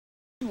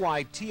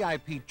why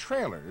TIP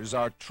trailers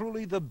are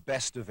truly the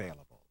best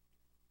available.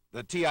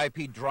 The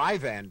TIP dry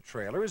van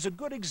trailer is a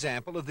good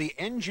example of the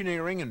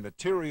engineering and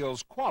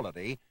materials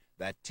quality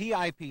that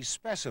TIP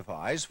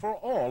specifies for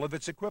all of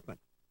its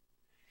equipment.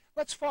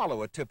 Let's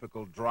follow a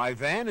typical dry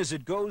van as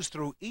it goes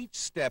through each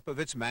step of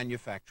its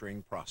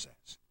manufacturing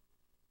process.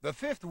 The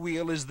fifth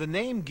wheel is the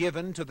name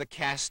given to the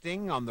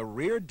casting on the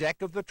rear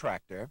deck of the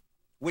tractor,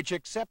 which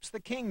accepts the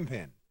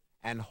kingpin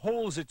and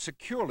holds it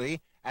securely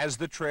as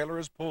the trailer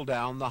is pulled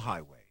down the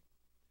highway.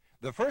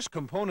 The first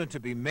component to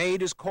be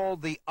made is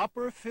called the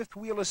upper fifth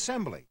wheel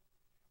assembly,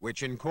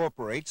 which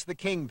incorporates the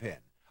kingpin,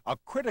 a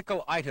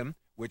critical item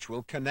which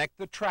will connect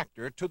the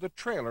tractor to the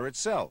trailer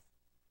itself.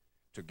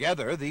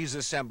 Together, these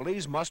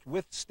assemblies must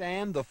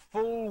withstand the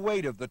full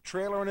weight of the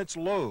trailer and its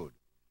load.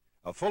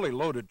 A fully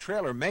loaded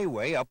trailer may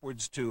weigh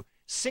upwards to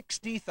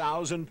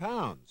 60,000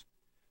 pounds,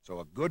 so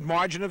a good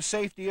margin of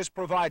safety is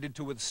provided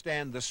to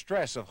withstand the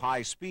stress of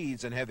high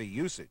speeds and heavy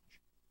usage.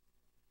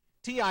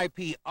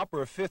 TIP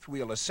upper fifth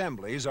wheel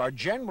assemblies are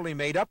generally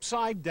made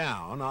upside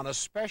down on a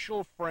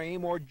special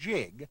frame or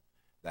jig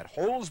that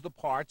holds the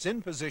parts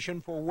in position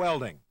for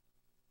welding.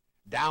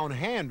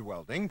 Downhand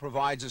welding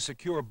provides a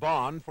secure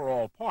bond for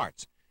all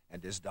parts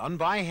and is done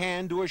by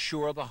hand to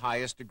assure the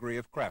highest degree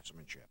of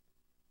craftsmanship.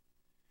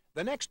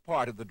 The next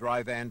part of the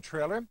dry van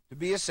trailer to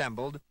be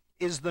assembled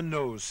is the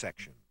nose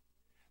section.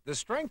 The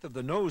strength of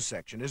the nose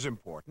section is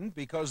important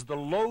because the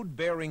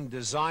load-bearing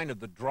design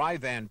of the dry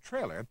van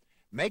trailer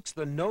makes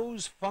the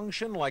nose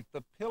function like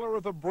the pillar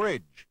of a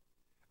bridge.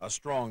 A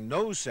strong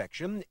nose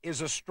section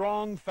is a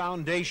strong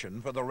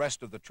foundation for the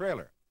rest of the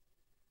trailer.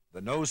 The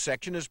nose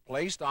section is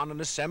placed on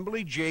an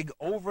assembly jig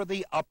over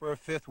the upper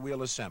fifth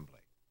wheel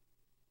assembly.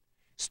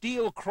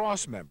 Steel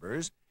cross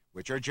members,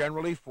 which are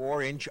generally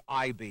 4-inch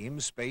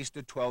I-beams spaced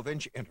at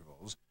 12-inch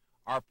intervals,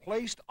 are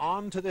placed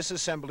onto this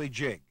assembly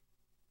jig.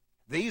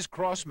 These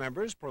cross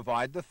members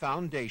provide the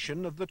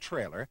foundation of the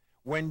trailer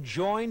when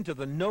joined to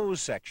the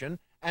nose section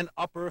and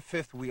upper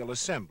fifth wheel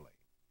assembly.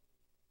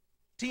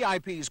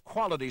 TIP's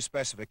quality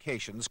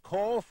specifications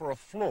call for a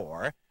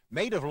floor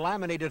made of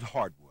laminated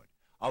hardwood,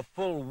 a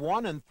full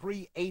 1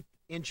 3/8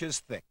 inches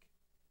thick.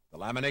 The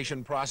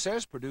lamination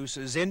process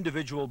produces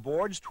individual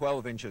boards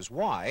 12 inches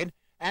wide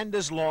and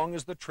as long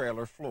as the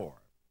trailer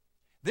floor.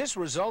 This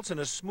results in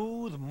a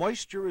smooth,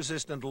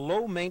 moisture-resistant,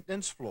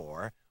 low-maintenance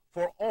floor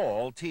for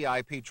all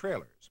TIP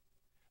trailers.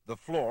 The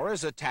floor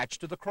is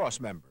attached to the cross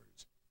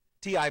members.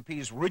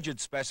 TIP's rigid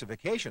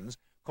specifications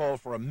call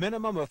for a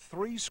minimum of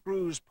 3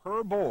 screws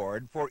per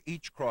board for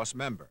each cross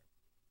member.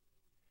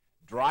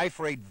 Dry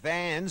freight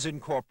vans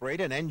incorporate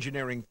an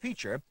engineering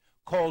feature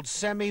called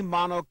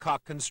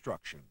semi-monocoque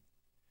construction.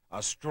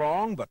 A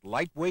strong but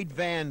lightweight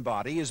van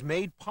body is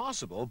made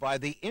possible by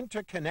the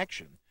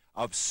interconnection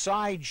of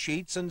side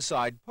sheets and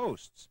side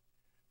posts.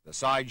 The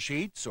side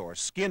sheets, or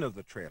skin of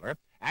the trailer,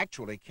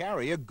 actually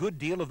carry a good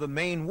deal of the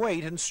main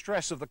weight and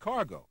stress of the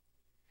cargo.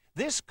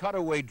 This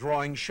cutaway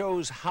drawing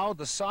shows how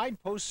the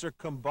side posts are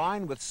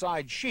combined with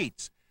side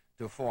sheets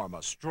to form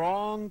a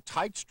strong,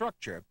 tight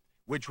structure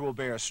which will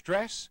bear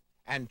stress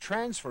and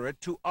transfer it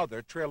to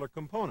other trailer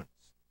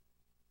components.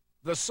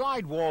 The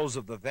side walls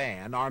of the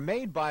van are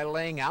made by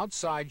laying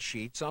outside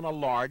sheets on a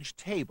large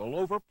table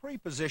over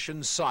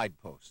pre-positioned side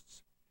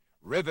posts.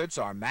 Rivets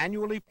are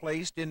manually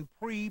placed in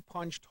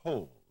pre-punched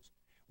holes.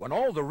 When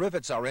all the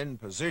rivets are in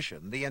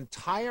position, the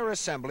entire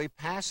assembly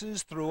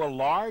passes through a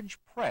large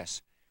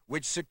press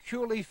which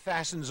securely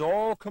fastens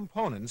all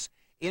components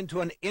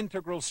into an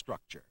integral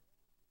structure.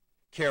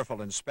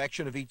 Careful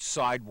inspection of each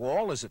side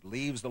wall as it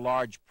leaves the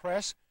large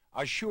press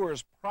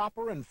assures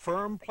proper and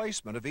firm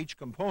placement of each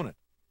component.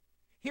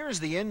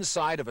 Here's the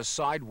inside of a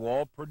side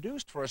wall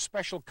produced for a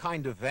special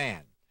kind of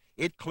van.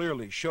 It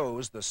clearly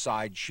shows the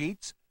side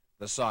sheets,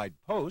 the side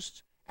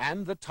posts,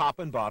 and the top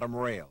and bottom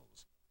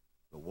rails.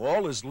 The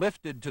wall is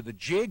lifted to the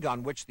jig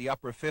on which the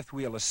upper fifth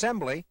wheel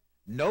assembly,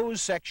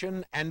 nose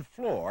section, and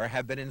floor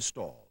have been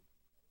installed.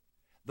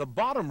 The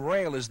bottom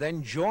rail is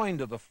then joined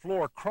to the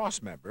floor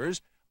cross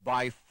members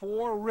by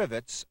 4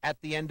 rivets at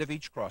the end of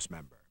each cross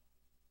member.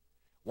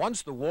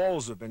 Once the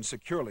walls have been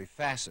securely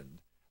fastened,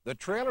 the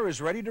trailer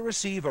is ready to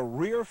receive a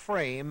rear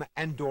frame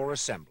and door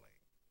assembly.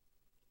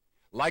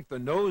 Like the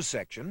nose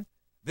section,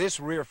 this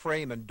rear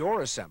frame and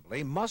door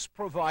assembly must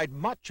provide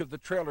much of the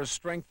trailer's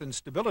strength and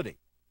stability.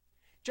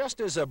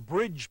 Just as a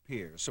bridge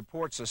pier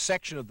supports a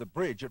section of the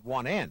bridge at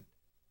one end,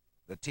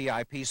 the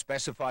TIP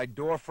specified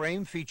door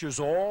frame features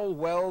all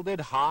welded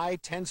high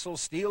tensile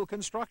steel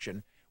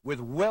construction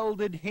with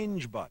welded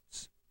hinge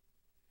butts.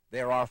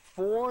 There are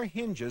 4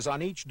 hinges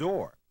on each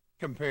door,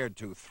 compared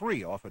to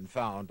 3 often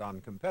found on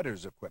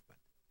competitors' equipment.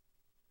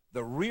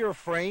 The rear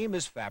frame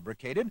is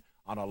fabricated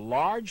on a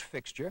large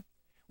fixture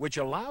which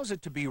allows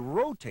it to be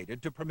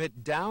rotated to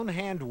permit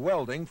downhand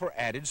welding for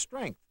added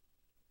strength.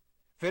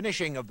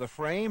 Finishing of the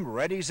frame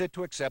readies it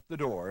to accept the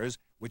doors,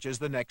 which is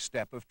the next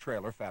step of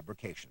trailer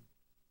fabrication.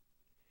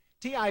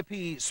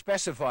 TIP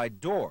specified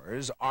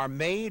doors are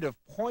made of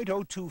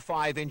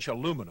 0.025-inch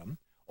aluminum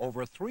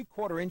over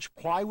 3/4-inch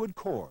plywood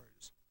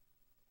cores.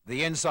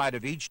 The inside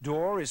of each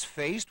door is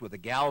faced with a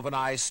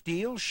galvanized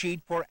steel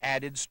sheet for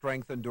added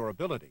strength and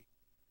durability.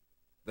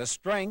 The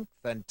strength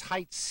and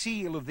tight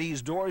seal of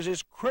these doors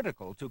is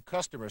critical to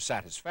customer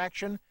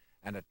satisfaction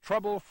and a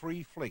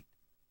trouble-free fleet.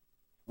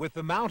 With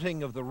the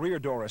mounting of the rear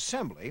door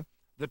assembly,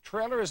 the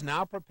trailer is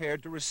now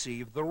prepared to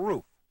receive the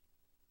roof.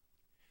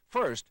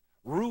 First,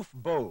 roof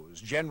bows,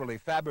 generally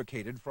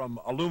fabricated from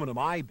aluminum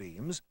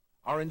I-beams,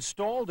 are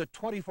installed at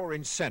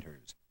 24-inch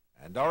centers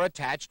and are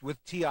attached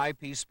with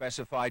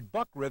TIP-specified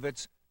buck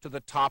rivets to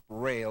the top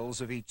rails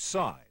of each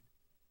side.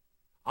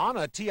 On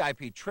a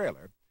TIP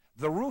trailer,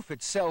 the roof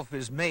itself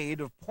is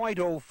made of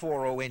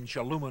 0.040-inch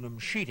aluminum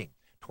sheeting,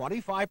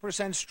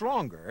 25%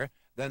 stronger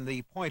than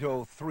the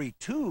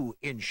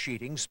 0.032-inch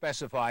sheeting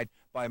specified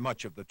by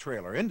much of the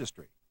trailer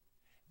industry.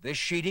 This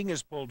sheeting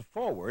is pulled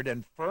forward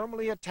and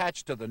firmly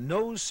attached to the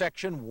nose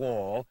section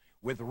wall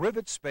with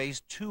rivets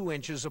spaced 2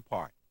 inches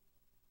apart.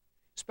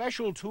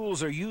 Special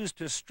tools are used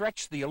to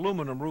stretch the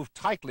aluminum roof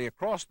tightly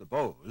across the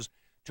bows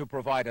to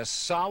provide a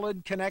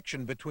solid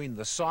connection between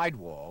the side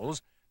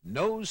walls,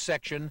 nose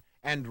section,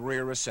 and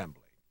rear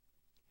assembly.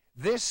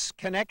 This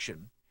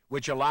connection,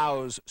 which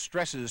allows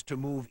stresses to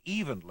move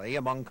evenly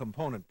among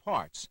component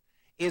parts,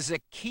 is a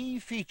key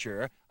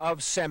feature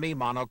of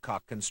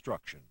semi-monocoque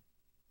construction.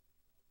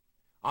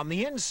 On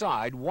the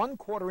inside,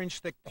 1/4-inch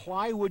thick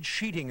plywood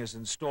sheeting is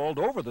installed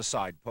over the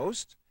side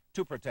posts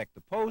to protect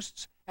the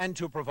posts and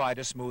to provide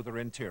a smoother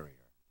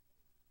interior.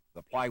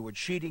 The plywood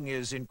sheeting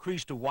is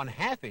increased to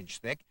 1/2-inch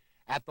thick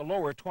at the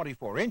lower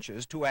 24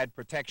 inches to add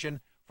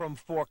protection from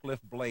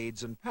forklift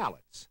blades and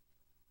pallets.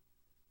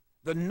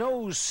 The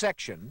nose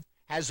section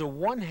has a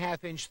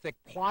 1/2-inch thick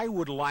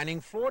plywood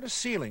lining floor to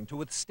ceiling to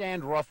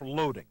withstand rough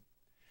loading.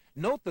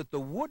 Note that the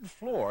wood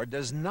floor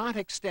does not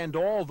extend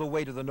all the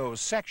way to the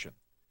nose section.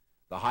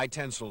 The high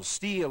tensile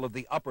steel of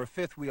the upper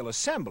fifth wheel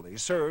assembly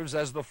serves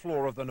as the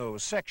floor of the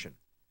nose section.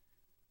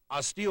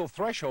 A steel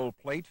threshold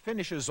plate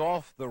finishes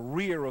off the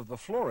rear of the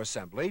floor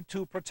assembly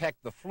to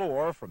protect the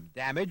floor from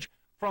damage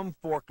from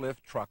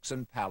forklift trucks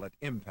and pallet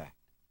impact.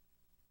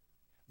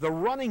 The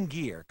running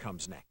gear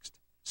comes next,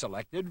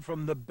 selected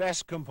from the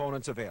best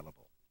components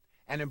available.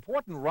 An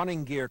important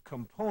running gear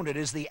component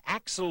is the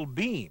axle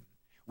beam,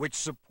 which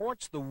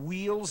supports the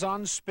wheels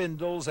on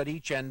spindles at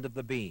each end of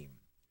the beam.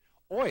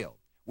 Oil,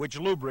 which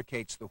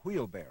lubricates the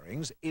wheel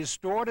bearings, is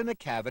stored in a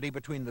cavity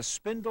between the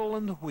spindle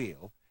and the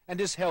wheel and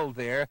is held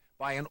there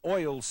by an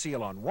oil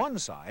seal on one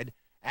side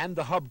and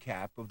the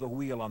hubcap of the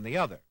wheel on the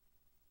other.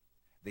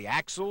 The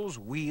axles,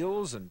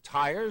 wheels, and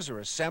tires are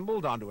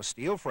assembled onto a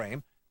steel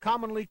frame,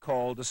 commonly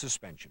called a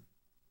suspension.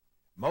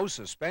 Most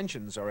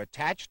suspensions are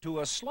attached to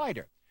a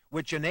slider,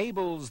 which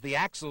enables the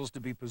axles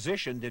to be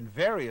positioned in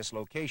various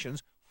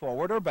locations,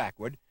 forward or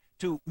backward,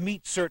 to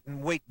meet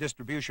certain weight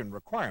distribution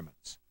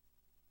requirements.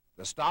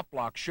 The stop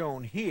blocks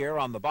shown here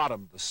on the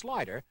bottom of the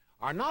slider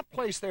are not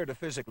placed there to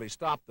physically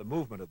stop the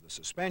movement of the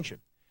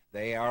suspension.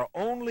 They are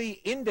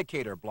only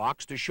indicator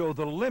blocks to show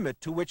the limit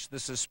to which the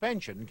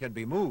suspension can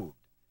be moved.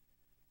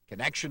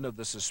 Connection of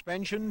the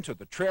suspension to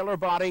the trailer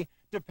body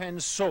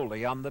depends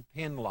solely on the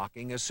pin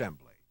locking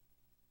assembly.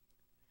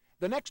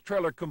 The next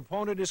trailer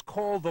component is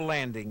called the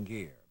landing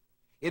gear.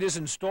 It is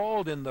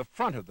installed in the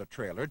front of the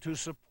trailer to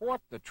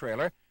support the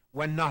trailer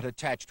when not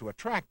attached to a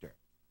tractor.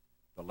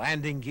 The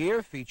landing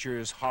gear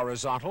features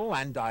horizontal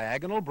and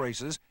diagonal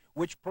braces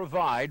which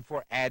provide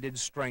for added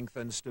strength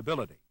and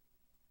stability.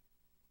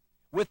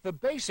 With the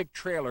basic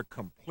trailer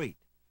complete,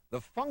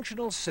 the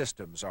functional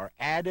systems are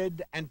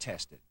added and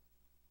tested.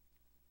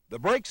 The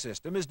brake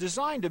system is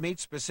designed to meet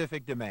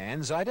specific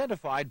demands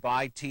identified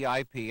by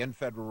TIP and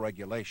federal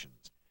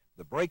regulations.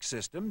 The brake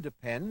system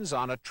depends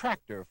on a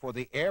tractor for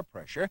the air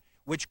pressure,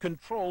 which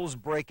controls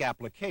brake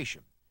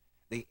application.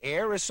 The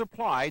air is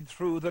supplied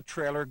through the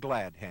trailer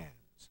glad hands.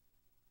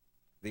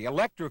 The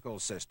electrical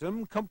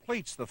system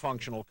completes the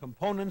functional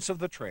components of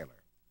the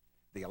trailer.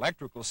 The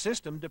electrical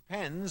system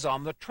depends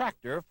on the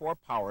tractor for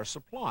power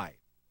supply.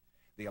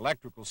 The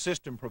electrical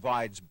system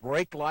provides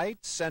brake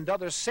lights and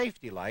other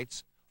safety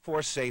lights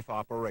for safe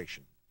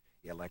operation.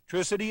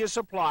 Electricity is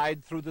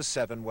supplied through the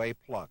 7-way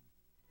plug.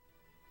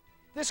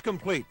 This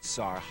completes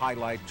our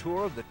highlight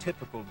tour of the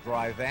typical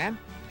dry van,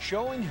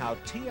 showing how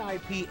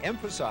TIP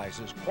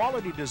emphasizes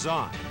quality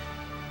design,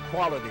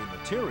 quality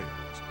materials,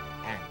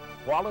 and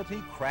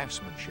quality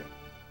craftsmanship.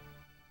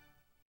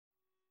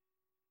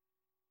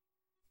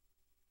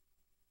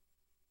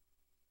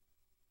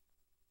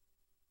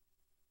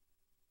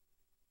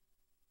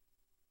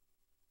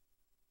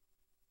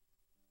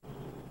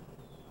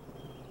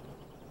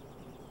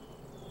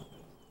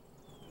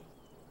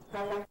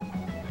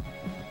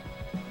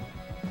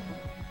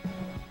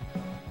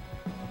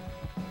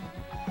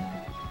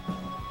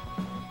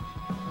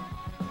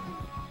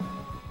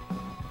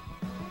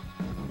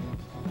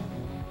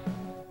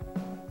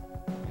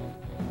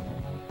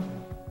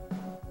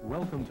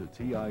 Welcome to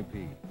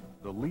TIP,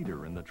 the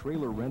leader in the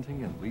trailer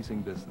renting and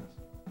leasing business.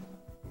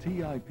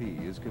 TIP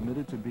is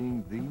committed to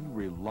being the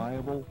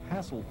reliable,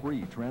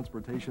 hassle-free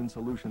transportation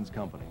solutions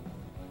company.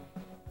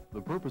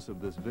 The purpose of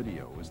this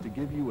video is to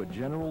give you a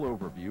general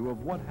overview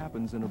of what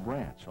happens in a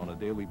branch on a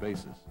daily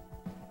basis,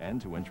 and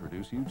to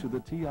introduce you to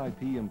the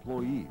TIP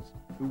employees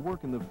who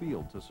work in the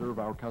field to serve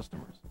our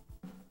customers.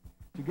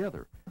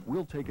 Together,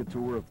 we'll take a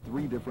tour of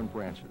 3 different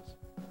branches.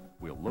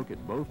 We'll look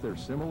at both their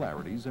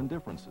similarities and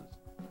differences.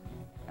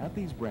 At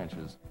these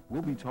branches,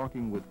 we'll be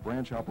talking with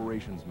branch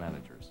operations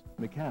managers,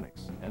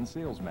 mechanics, and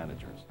sales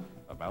managers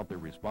about their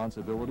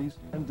responsibilities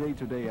and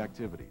day-to-day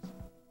activities.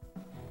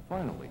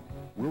 Finally,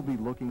 we'll be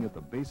looking at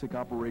the basic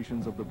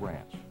operations of the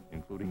branch,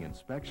 including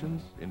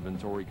inspections,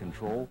 inventory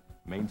control,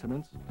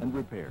 maintenance, and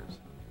repairs.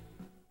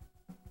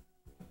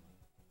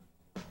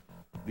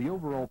 The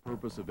overall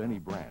purpose of any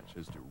branch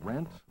is to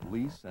rent,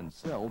 lease, and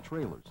sell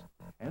trailers,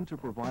 and to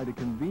provide a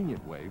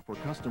convenient way for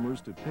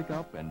customers to pick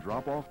up and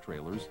drop off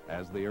trailers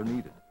as they are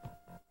needed.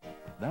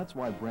 That's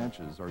why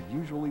branches are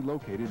usually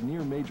located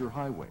near major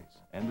highways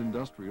and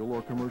industrial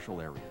or commercial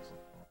areas.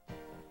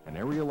 An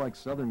area like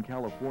Southern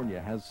California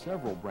has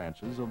several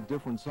branches of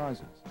different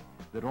sizes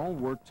that all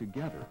work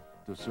together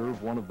to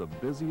serve one of the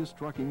busiest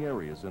trucking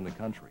areas in the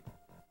country.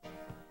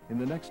 In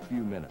the next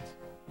few minutes,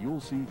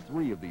 you'll see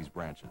 3 of these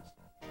branches.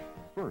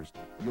 First,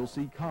 you'll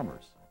see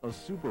Commerce, a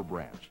super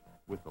branch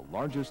with the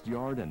largest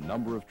yard and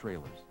number of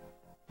trailers.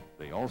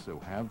 They also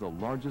have the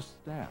largest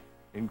staff,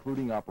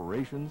 including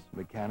operations,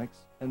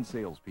 mechanics, and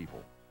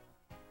salespeople.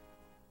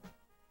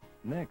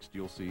 Next,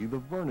 you'll see the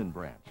Vernon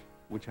branch,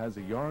 which has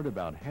a yard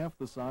about half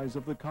the size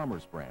of the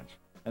Commerce branch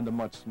and a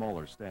much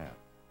smaller staff.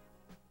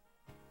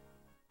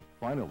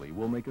 Finally,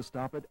 we'll make a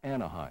stop at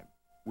Anaheim,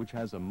 which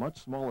has a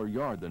much smaller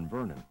yard than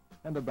Vernon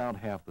and about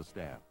half the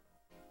staff.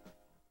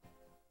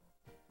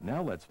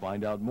 Now let's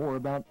find out more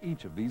about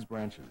each of these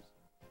branches.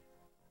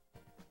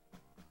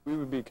 We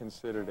would be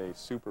considered a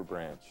super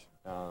branch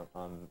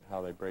on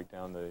how they break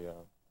down the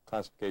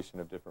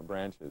classification of different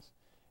branches.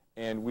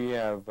 And we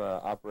have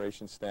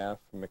operations staff,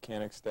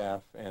 mechanic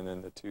staff, and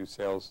then the 2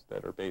 sales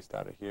that are based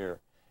out of here.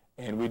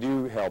 And we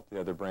do help the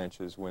other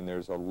branches when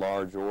there's a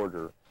large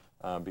order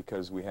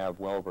because we have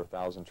well over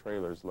 1,000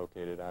 trailers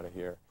located out of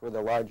here. We're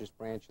the largest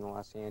branch in the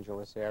Los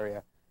Angeles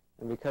area,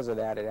 and because of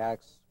that, it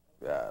acts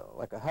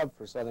like a hub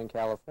for Southern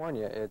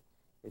California.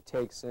 It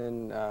takes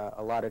in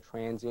a lot of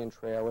transient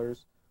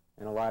trailers,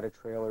 and a lot of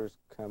trailers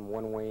come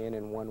one way in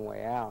and one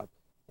way out.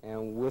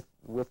 And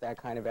with that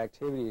kind of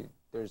activity,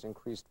 there's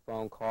increased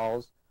phone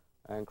calls,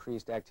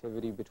 increased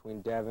activity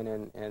between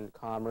Devon and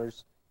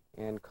Commerce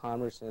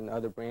and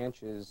other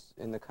branches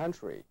in the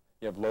country.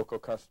 You have local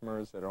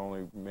customers that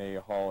only may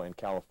haul in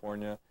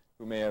California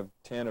who may have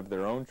 10 of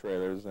their own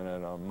trailers, and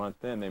in a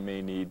month in they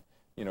may need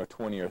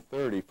 20 or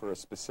 30 for a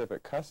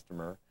specific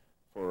customer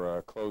for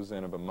a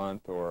close-in of a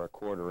month or a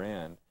quarter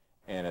in.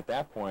 And at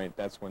that point,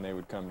 that's when they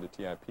would come to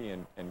TIP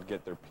and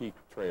get their peak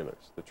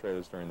trailers, the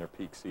trailers during their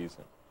peak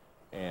season.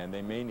 And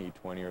they may need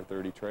 20 or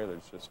 30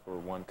 trailers just for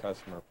one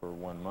customer for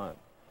 1 month.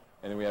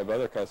 And then we have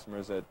other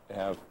customers that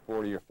have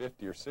 40 or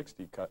 50 or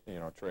 60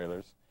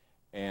 trailers,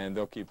 and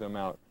they'll keep them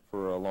out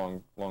for a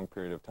long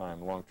period of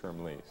time,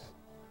 long-term lease.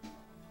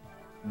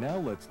 Now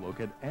let's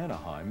look at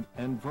Anaheim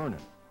and Vernon,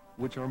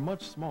 which are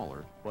much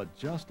smaller but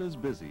just as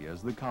busy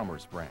as the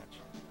Commerce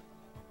branch.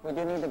 We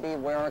do need to be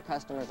where our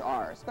customers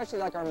are, especially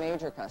like our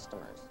major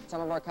customers. Some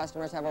of our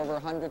customers have over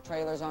 100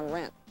 trailers on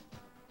rent,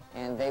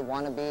 and they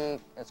want to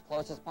be as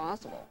close as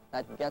possible.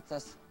 That gets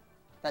us,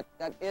 that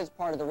is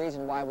part of the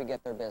reason why we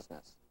get their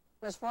business.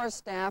 As far as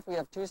staff, we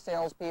have 2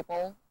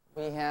 salespeople.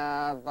 We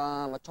have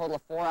a total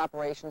of 4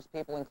 operations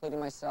people,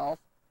 including myself,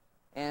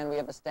 and we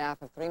have a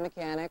staff of 3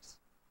 mechanics.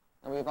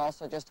 And we've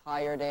also just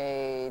hired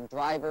a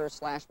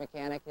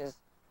driver/mechanic. His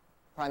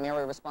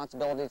primary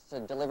responsibility is to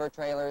deliver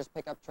trailers,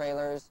 pick up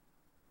trailers,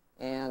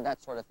 and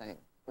that sort of thing.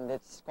 And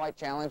it's quite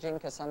challenging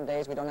because some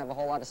days we don't have a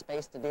whole lot of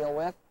space to deal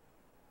with.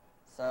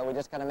 So we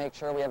just got to make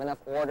sure we have enough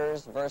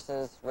orders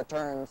versus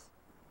returns,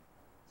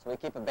 so we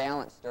keep a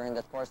balance during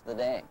the course of the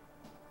day.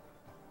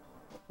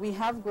 We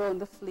have grown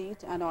the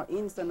fleet and our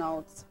ins and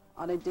outs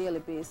on a daily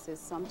basis.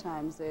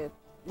 Sometimes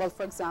well,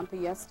 for example,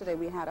 yesterday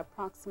we had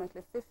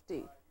approximately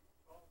 50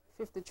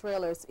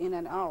 trailers in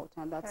and out,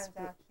 and that's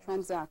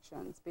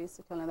transactions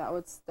basically, and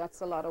that's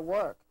a lot of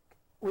work.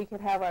 We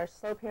could have our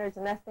slow periods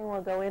and nothing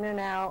will go in and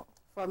out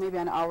for maybe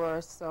an hour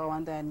or so,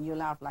 and then you'll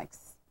have like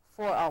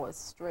 4 hours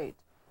straight.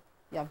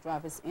 You have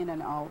drivers in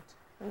and out,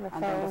 and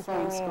then the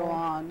phones go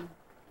on,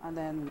 and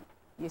then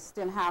you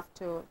still have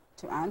to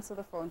answer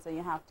the phones, and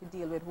you have to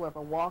deal with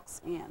whoever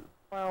walks in.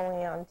 We're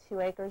only on 2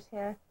 acres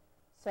here,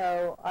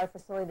 so our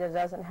facility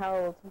doesn't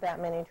hold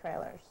that many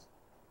trailers.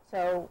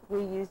 So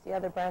we use the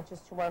other branches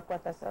to work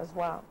with us as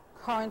well.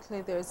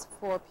 Currently there's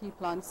 4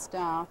 people on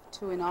staff,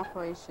 2 in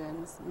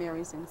operations,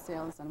 Mary's in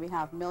sales, and we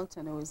have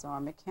Milton, who is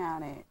our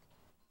mechanic.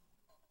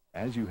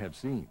 As you have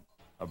seen,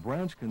 a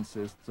branch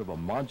consists of a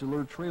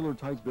modular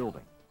trailer-type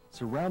building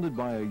surrounded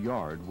by a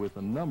yard with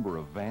a number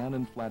of van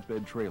and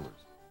flatbed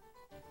trailers.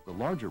 The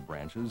larger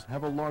branches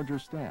have a larger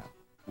staff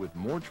with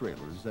more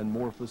trailers and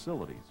more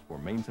facilities for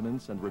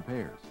maintenance and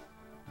repairs.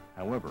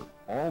 However,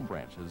 all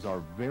branches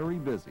are very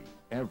busy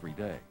every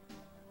day.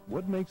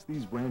 What makes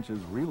these branches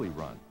really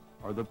run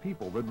are the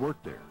people that work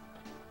there.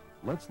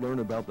 Let's learn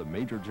about the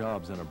major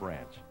jobs in a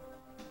branch.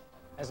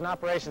 As an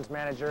operations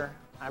manager,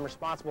 I'm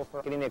responsible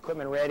for getting the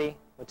equipment ready,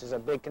 which is a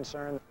big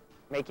concern,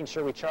 making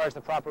sure we charge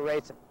the proper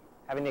rates,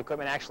 having the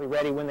equipment actually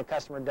ready when the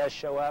customer does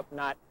show up,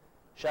 not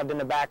shoved in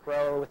the back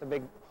row with a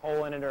big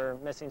hole in it or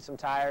missing some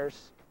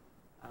tires,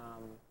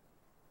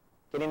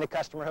 getting the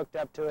customer hooked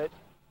up to it.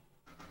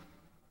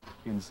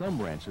 In some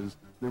branches,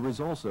 there is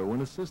also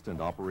an assistant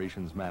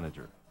operations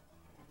manager.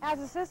 As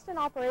assistant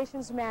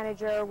operations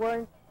manager,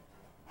 we're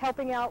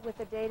helping out with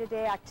the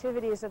day-to-day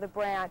activities of the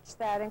branch.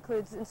 That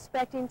includes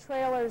inspecting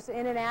trailers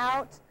in and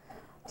out,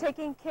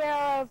 taking care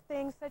of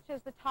things such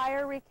as the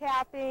tire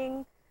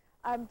recapping,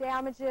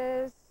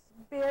 damages,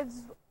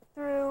 bids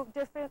through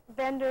different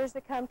vendors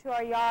that come to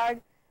our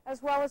yard,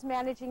 as well as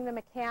managing the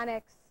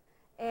mechanics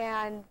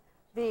and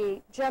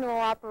the general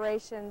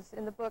operations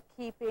in the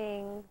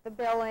bookkeeping, the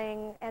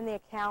billing, and the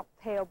account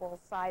payable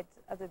sides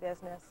of the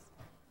business.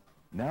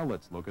 Now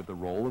let's look at the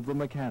role of the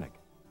mechanic.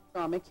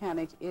 Our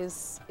mechanic he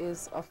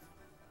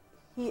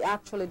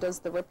actually does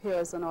the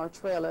repairs on our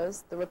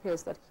trailers, the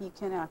repairs that he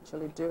can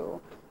actually do.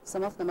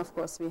 Some of them, of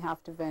course, we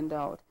have to vend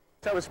out.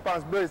 Our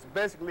responsibility is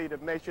basically to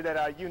make sure that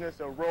our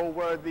units are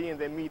roadworthy and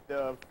they meet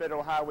the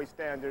federal highway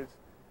standards,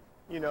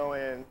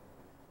 and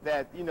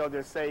that,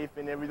 they're safe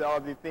and all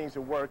the things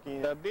are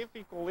working. The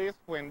difficulty is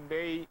when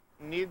they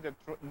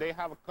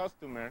have a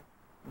customer,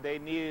 they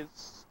need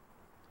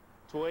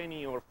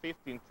 20 or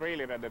 15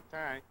 trailers at a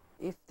time.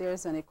 If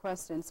there's any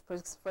questions,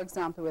 for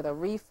example, with a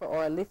reefer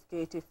or a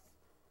liftgate, if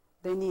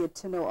they need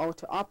to know how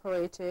to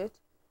operate it,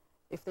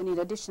 if they need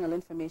additional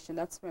information,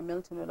 that's where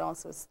Milton would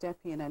also step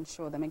in and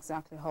show them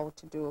exactly how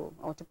to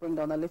bring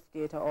down a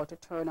liftgate, or to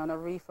turn on a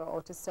reefer,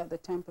 or to set the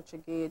temperature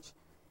gauge,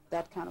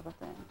 that kind of a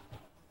thing.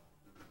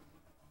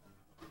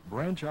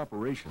 Branch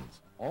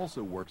operations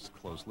also works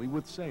closely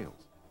with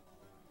sales.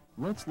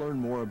 Let's learn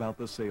more about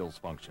the sales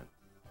function.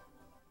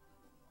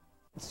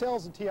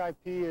 Sales at TIP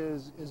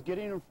is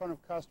getting in front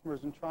of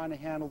customers and trying to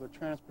handle their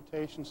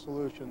transportation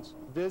solutions,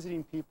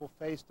 visiting people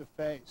face to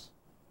face.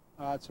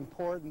 It's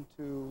important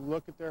to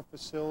look at their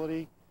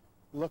facility,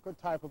 look what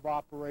type of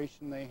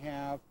operation they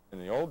have. In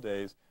the old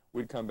days,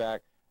 we'd come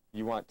back,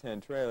 you want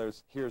 10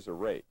 trailers, here's a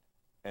rate.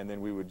 And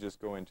then we would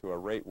just go into a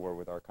rate war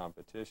with our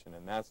competition,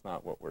 and that's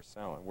not what we're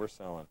selling. We're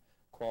selling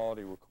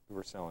quality,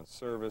 we're selling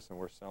service, and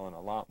we're selling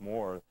a lot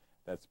more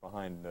that's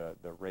behind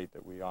the rate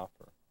that we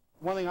offer.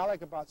 One thing I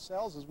like about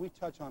sales is we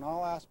touch on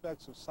all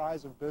aspects of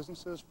size of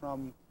businesses,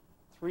 from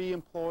 3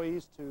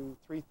 employees to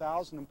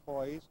 3,000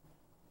 employees.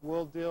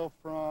 We'll deal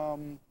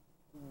from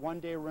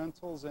one-day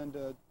rentals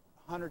into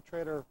 100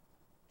 trailer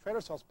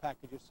sales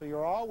packages. So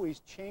you're always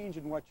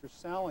changing what you're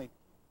selling.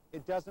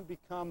 It doesn't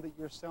become that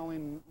you're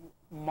selling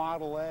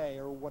Model A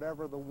or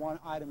whatever the one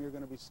item you're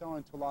going to be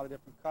selling to a lot of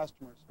different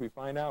customers. We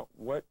find out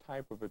what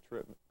type of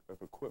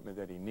equipment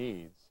that he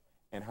needs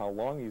and how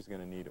long he's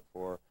going to need it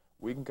for.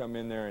 We can come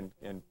in there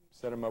and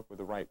set him up with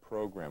the right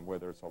program,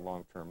 whether it's a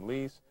long-term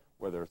lease,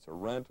 whether it's a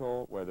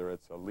rental, whether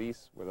it's a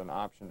lease with an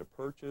option to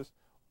purchase,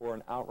 or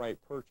an outright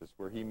purchase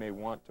where he may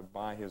want to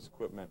buy his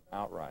equipment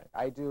outright.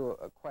 I do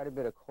quite a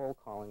bit of cold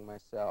calling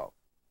myself,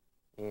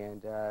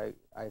 and I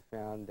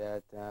found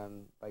that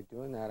by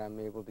doing that, I'm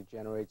able to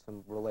generate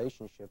some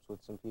relationships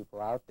with some people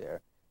out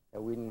there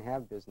that we didn't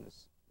have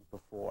business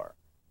before.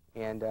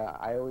 And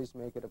I always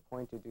make it a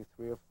point to do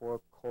 3 or 4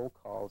 cold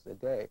calls a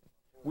day.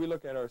 We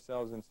look at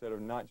ourselves, instead of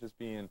not just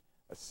being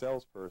a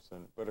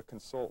salesperson, but a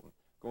consultant,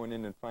 going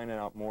in and finding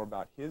out more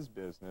about his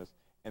business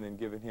and then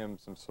giving him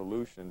some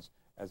solutions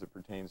as it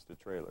pertains to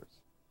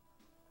trailers.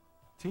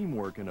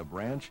 Teamwork in a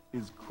branch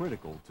is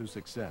critical to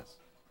success.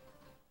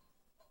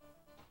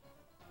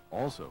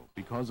 Also,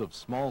 because of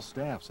small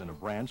staffs in a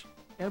branch,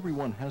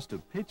 everyone has to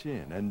pitch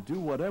in and do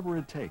whatever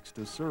it takes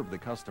to serve the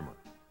customer.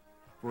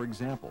 For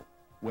example,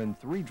 when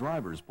 3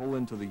 drivers pull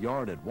into the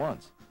yard at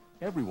once,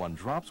 everyone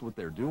drops what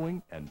they're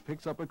doing and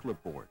picks up a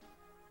clipboard.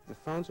 The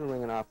phones are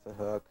ringing off the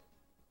hook,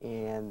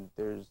 and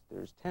there's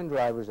 10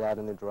 drivers out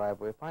in the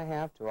driveway. If I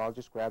have to, I'll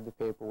just grab the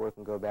paperwork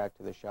and go back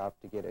to the shop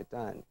to get it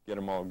done. Get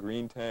them all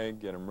green tagged,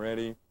 get them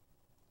ready,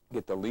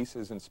 get the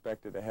leases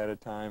inspected ahead of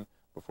time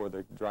before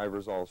the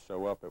drivers all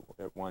show up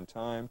at one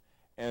time,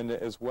 and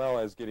as well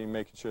as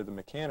making sure the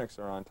mechanics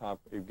are on top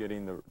of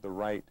getting the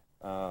right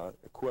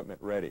equipment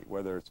ready,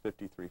 whether it's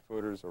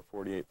 53-footers or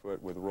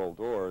 48-foot with roll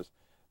doors.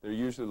 They're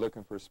usually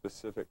looking for a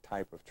specific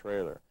type of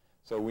trailer.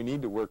 So we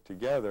need to work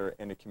together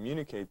and to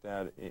communicate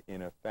that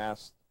in a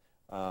fast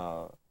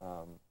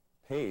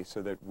pace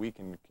so that we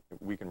can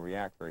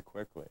react very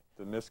quickly.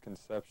 The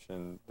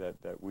misconception that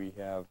we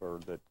have, or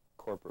that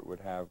corporate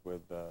would have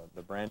with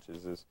the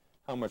branches, is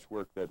how much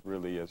work that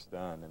really is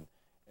done.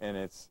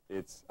 And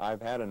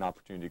I've had an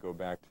opportunity to go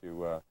back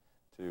to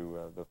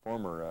the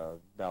former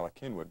Bala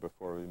Cynwyd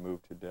before we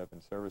moved to Devon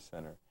Service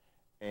Center,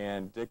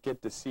 and to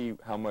get to see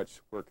how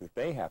much work that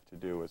they have to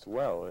do as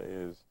well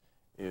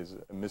is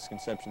a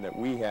misconception that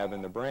we have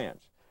in the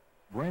branch.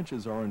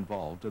 Branches are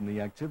involved in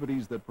the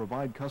activities that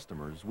provide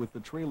customers with the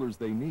trailers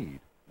they need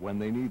when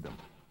they need them.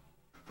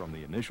 From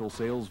the initial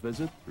sales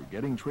visit through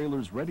getting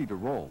trailers ready to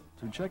roll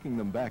to checking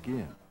them back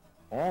in,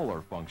 all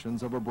are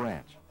functions of a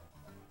branch.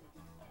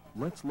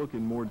 Let's look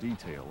in more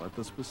detail at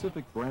the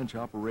specific branch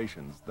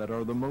operations that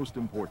are the most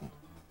important.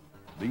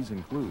 These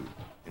include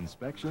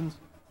inspections,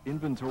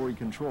 inventory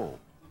control,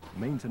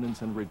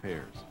 maintenance and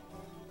repairs.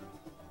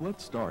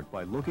 Let's start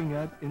by looking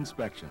at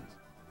inspections.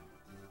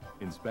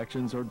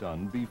 Inspections are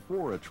done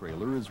before a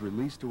trailer is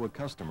released to a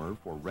customer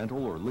for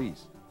rental or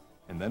lease,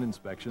 and then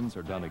inspections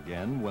are done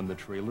again when the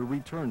trailer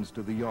returns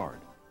to the yard.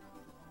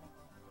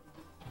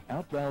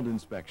 Outbound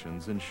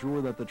inspections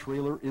ensure that the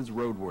trailer is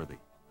roadworthy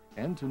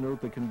and to note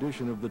the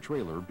condition of the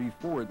trailer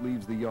before it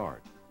leaves the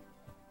yard.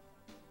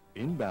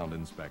 Inbound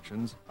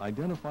inspections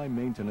identify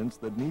maintenance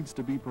that needs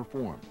to be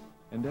performed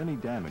and any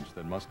damage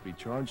that must be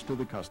charged to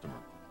the customer.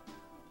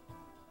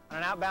 On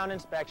an outbound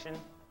inspection,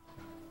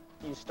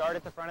 you start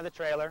at the front of the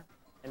trailer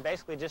and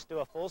basically just do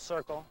a full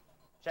circle,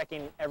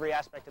 checking every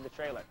aspect of the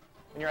trailer.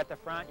 When you're at the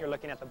front, you're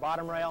looking at the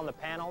bottom rail and the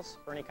panels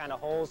for any kind of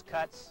holes,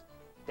 cuts,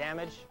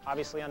 damage.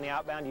 Obviously on the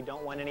outbound, you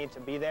don't want any to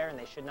be there, and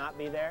they should not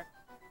be there.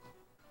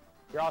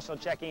 You're also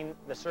checking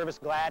the service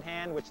glad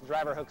hand, which the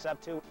driver hooks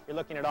up to. You're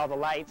looking at all the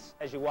lights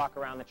as you walk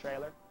around the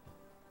trailer.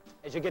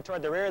 As you get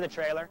toward the rear of the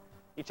trailer,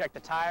 you check the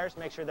tires,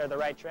 make sure they're the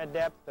right tread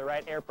depth, the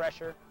right air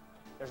pressure.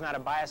 There's not a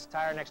bias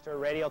tire next to a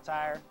radial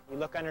tire. You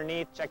look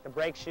underneath, check the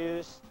brake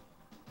shoes.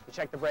 You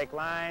check the brake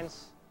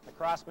lines, the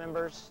cross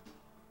members.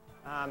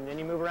 Then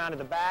you move around to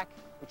the back.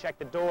 You check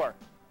the door.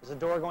 Is the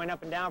door going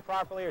up and down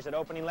properly, or is it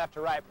opening left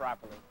to right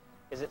properly?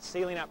 Is it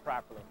sealing up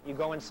properly? You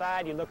go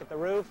inside, you look at the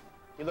roof,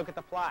 you look at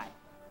the ply.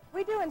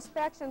 We do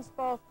inspections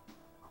both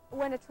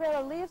when a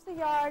trailer leaves the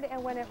yard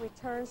and when it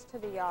returns to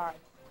the yard.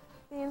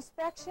 The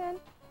inspection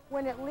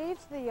when it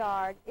leaves the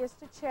yard is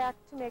to check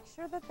to make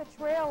sure that the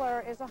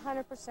trailer is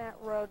 100%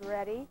 road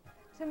ready,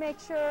 to make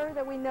sure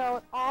that we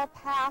note all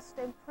past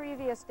and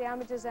previous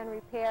damages and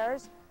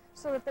repairs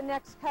so that the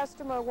next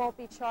customer won't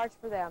be charged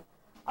for them.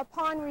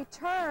 Upon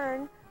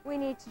return, we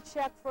need to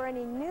check for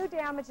any new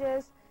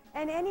damages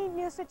and any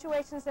new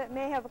situations that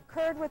may have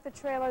occurred with the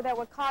trailer that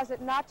would cause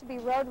it not to be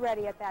road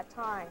ready at that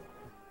time.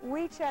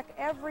 We check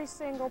every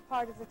single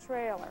part of the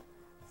trailer,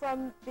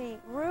 from the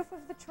roof of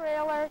the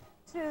trailer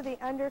to the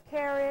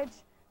undercarriage,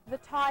 the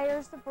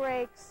tires, the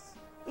brakes,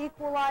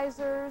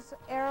 equalizers,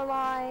 air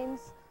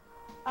lines,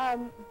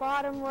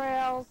 bottom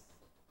rails,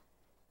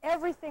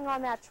 everything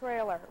on that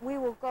trailer. We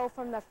will go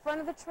from the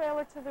front of the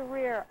trailer to the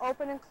rear,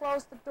 open and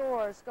close the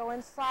doors, go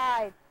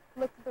inside,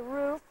 look at the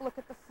roof, look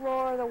at the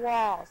floor, the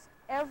walls.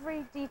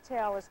 Every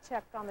detail is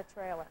checked on the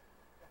trailer.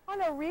 On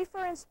a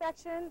reefer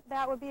inspection,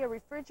 that would be a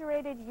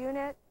refrigerated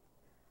unit.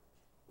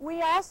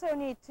 We also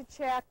need to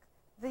check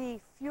the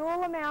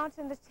fuel amount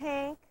in the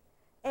tank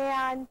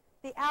and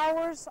the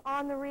hours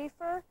on the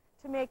reefer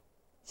to make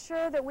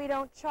sure that we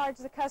don't charge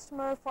the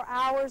customer for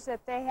hours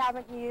that they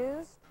haven't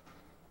used.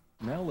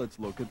 Now let's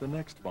look at the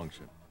next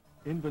function,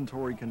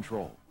 inventory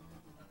control.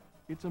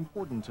 It's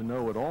important to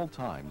know at all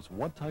times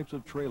what types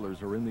of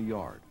trailers are in the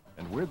yard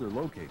and where they're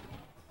located,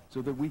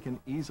 so that we can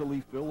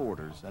easily fill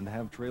orders and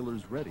have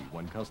trailers ready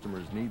when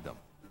customers need them.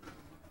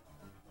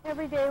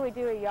 Every day we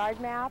do a yard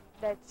map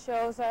that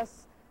shows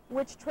us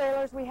which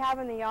trailers we have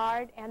in the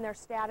yard and their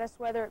status,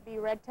 whether it be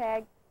red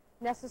tag,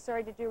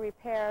 necessary to do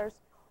repairs,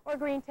 or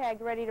green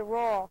tag, ready to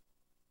roll.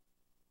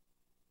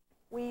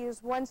 We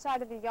use one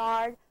side of the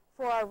yard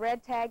for our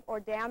red tag or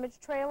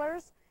damaged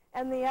trailers,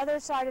 and the other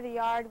side of the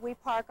yard we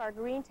park our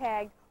green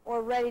tag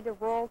or ready to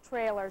roll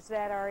trailers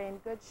that are in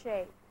good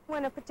shape.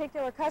 When a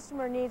particular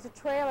customer needs a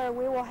trailer,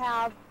 we will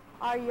have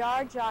our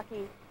yard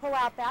jockey pull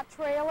out that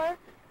trailer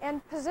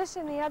and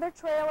position the other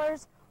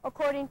trailers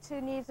according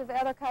to needs of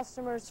other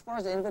customers. As far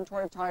as the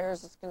inventory of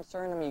tires is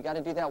concerned, I mean, you got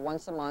to do that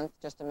once a month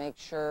just to make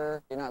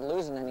sure you're not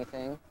losing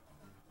anything.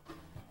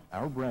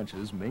 Our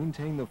branches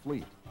maintain the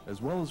fleet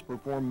as well as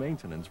perform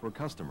maintenance for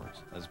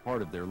customers as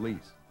part of their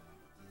lease.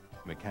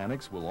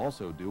 Mechanics will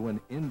also do an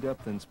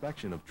in-depth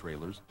inspection of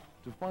trailers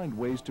to find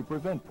ways to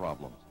prevent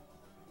problems.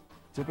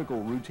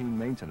 Typical routine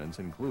maintenance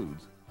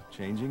includes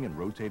changing and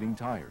rotating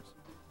tires,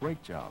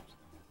 brake jobs,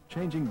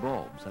 changing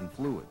bulbs and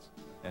fluids,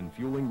 and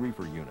fueling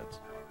reefer units.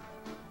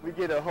 We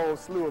get a whole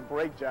slew of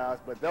brake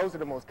jobs, but those are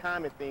the most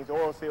common things,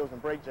 oil seals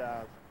and brake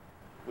jobs.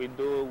 We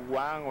do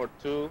 1 or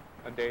 2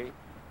 a day.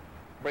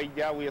 Brake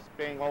job, we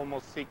spend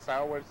almost 6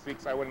 hours,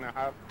 6 hours and a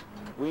half.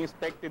 We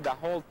inspected the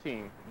whole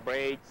thing,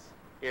 brakes,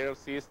 air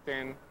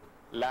system,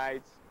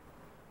 lights,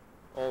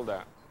 all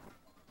that.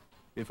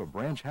 If a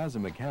branch has a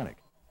mechanic,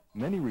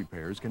 many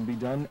repairs can be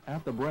done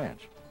at the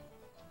branch.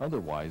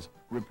 Otherwise,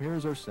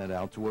 repairs are sent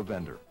out to a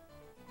vendor.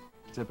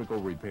 Typical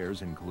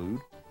repairs include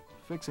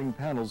fixing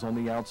panels on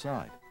the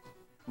outside,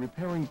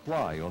 repairing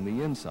ply on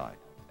the inside,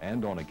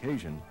 and on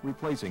occasion,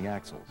 replacing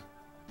axles.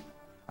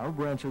 Our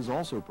branches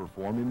also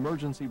perform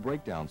emergency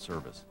breakdown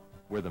service,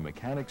 where the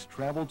mechanics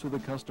travel to the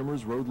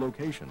customer's road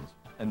locations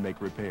and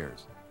make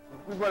repairs.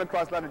 We run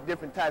across a lot of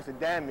different types of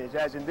damage,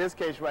 as in this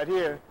case right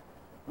here,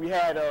 we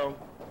had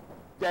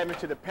damage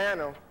to the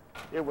panel.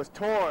 It was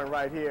torn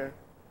right here.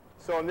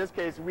 So in this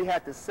case, we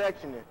had to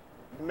section it.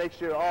 Make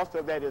sure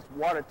also that it's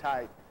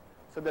watertight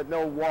so that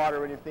no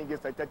water or anything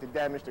gets like that to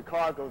damage the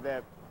cargo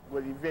that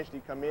would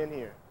eventually come in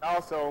here.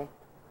 Also,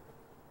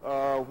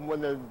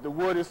 when the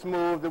wood is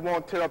smooth, it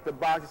won't tear up the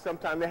boxes.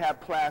 Sometimes they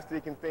have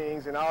plastic and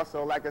things, and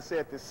also, like I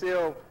said, the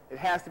seal, it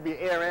has to be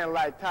air and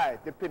light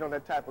tight, depending on the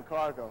type of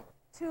cargo.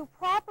 To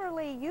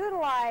properly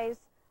utilize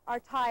our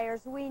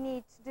tires, we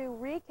need to do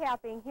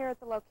recapping here at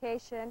the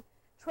location,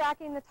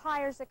 tracking the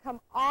tires that come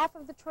off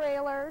of the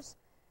trailers,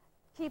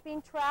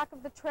 keeping track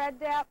of the tread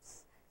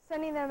depths,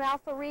 sending them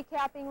out for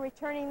recapping,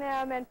 returning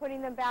them, and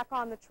putting them back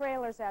on the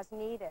trailers as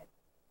needed.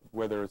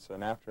 Whether it's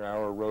an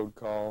after-hour road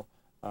call,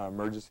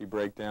 emergency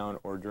breakdown,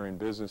 or during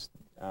business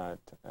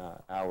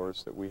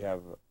hours, that we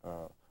have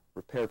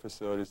repair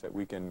facilities that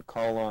we can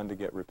call on to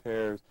get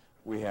repairs.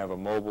 We have a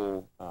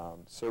mobile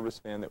service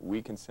van that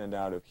we can send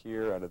out of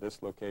here, out of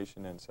this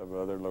location and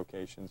several other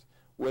locations,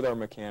 with our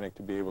mechanic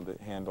to be able to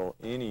handle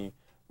any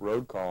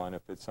road call. And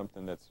if it's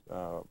something that's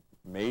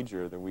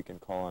major, then we can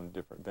call on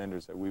different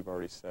vendors that we've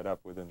already set up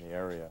within the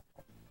area.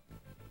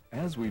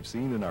 As we've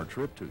seen in our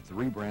trip to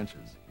 3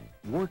 branches,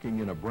 working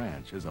in a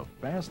branch is a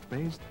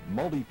fast-paced,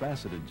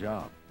 multifaceted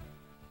job.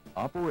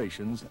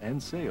 Operations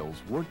and sales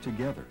work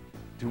together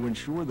to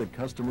ensure that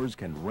customers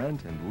can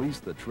rent and lease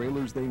the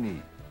trailers they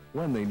need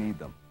when they need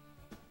them.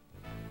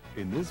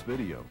 In this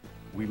video,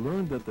 we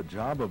learned that the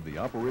job of the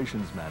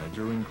operations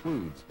manager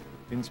includes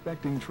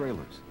inspecting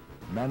trailers,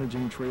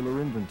 managing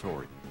trailer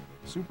inventory,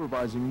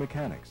 supervising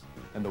mechanics,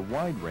 and a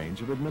wide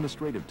range of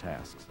administrative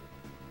tasks.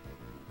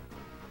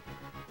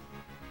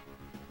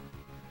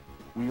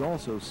 We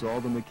also saw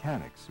the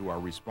mechanics who are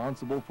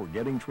responsible for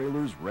getting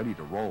trailers ready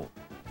to roll.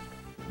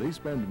 They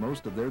spend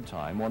most of their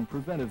time on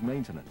preventive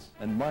maintenance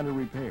and minor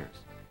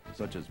repairs,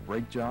 such as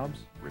brake jobs,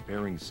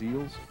 repairing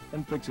seals,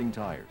 and fixing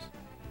tires.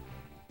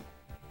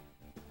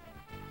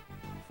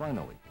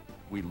 Finally,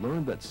 we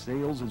learned that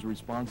sales is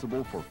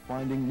responsible for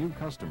finding new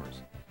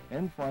customers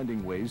and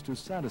finding ways to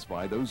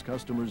satisfy those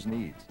customers'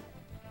 needs.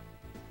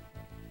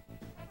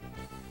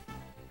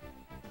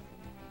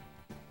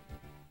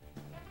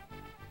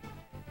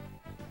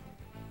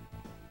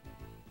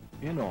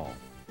 In all,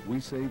 we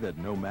say that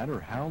no matter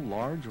how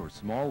large or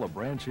small a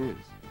branch is,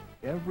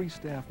 every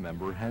staff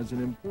member has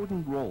an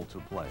important role to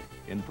play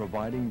in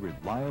providing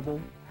reliable,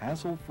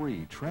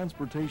 hassle-free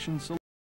transportation solutions.